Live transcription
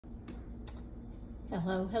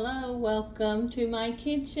Hello, hello, welcome to my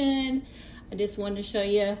kitchen. I just wanted to show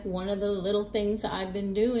you one of the little things I've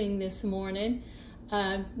been doing this morning.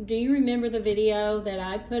 Do you remember the video that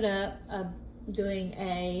I put up doing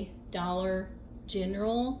a Dollar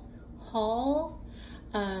General haul?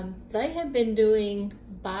 They have been doing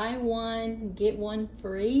buy one, get one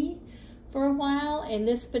free for a while, and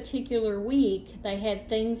this particular week they had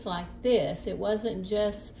things like this. It wasn't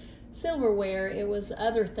just silverware, it was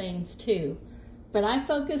other things too. But I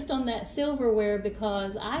focused on that silverware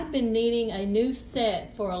because I've been needing a new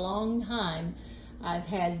set for a long time. I've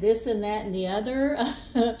had this and that and the other.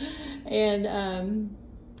 and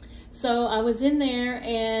so I was in there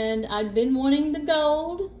and I'd been wanting the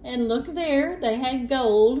gold, and look there, they had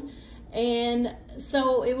gold. And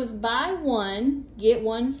so it was buy one, get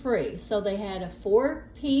one free. So they had a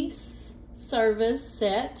 4-piece service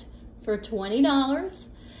set for $20.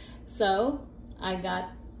 So I got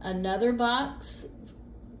another box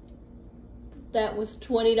that was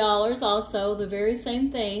 $20, also the very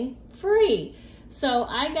same thing, free. So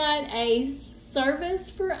I got a service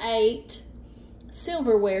for 8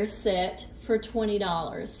 silverware set for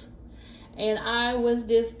 $20, and I was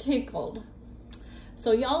just tickled.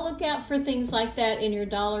 So y'all look out for things like that in your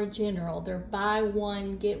Dollar General. They're buy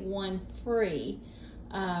one, get one free.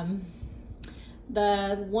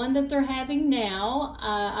 The one that they're having now,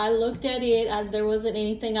 I looked at it, there wasn't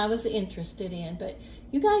anything I was interested in, but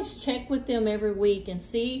you guys check with them every week and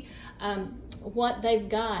see what they've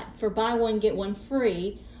got for buy one, get one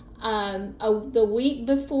free. The week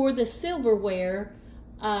before the silverware,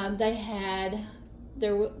 I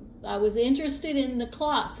was interested in the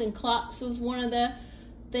clocks, and clocks was one of the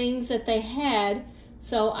things that they had.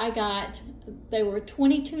 So they were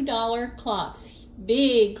 $22 clocks,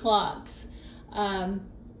 big clocks.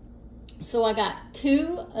 So I got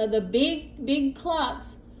 2 of the big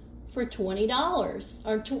clocks for $20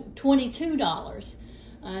 or $22.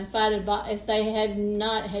 If they had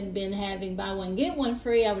not been having buy one get one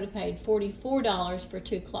free, I would have paid $44 for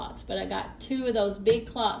 2 clocks. But I got 2 of those big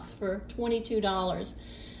clocks for $22.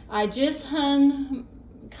 I just hung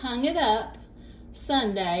it up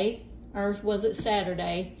Sunday, or was it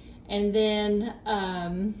Saturday? And then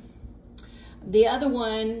the other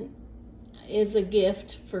one is a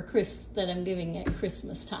gift for that I'm giving at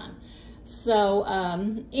Christmas time. So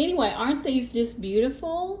anyway, aren't these just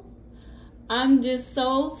beautiful? I'm just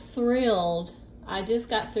so thrilled. I just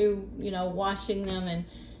got through, washing them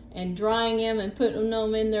and drying them and putting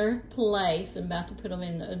them in their place. I'm about to put them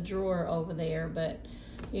in a drawer over there, but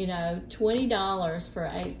 $20 for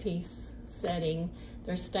an 8-piece setting.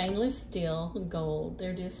 They're stainless steel gold.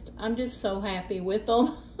 I'm just so happy with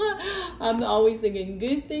them. I'm always thinking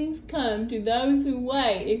good things come to those who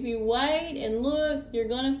wait. If you wait and look, you're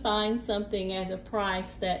going to find something at a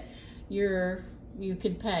price that you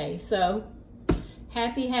could pay. So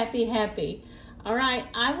happy, happy, happy. All right,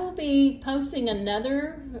 I will be posting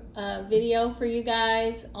another video for you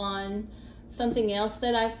guys on something else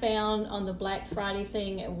that I found on the Black Friday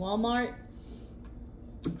thing at Walmart.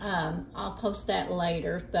 I'll post that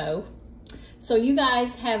later though. So you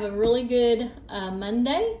guys have a really good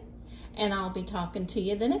Monday, and I'll be talking to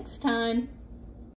you the next time.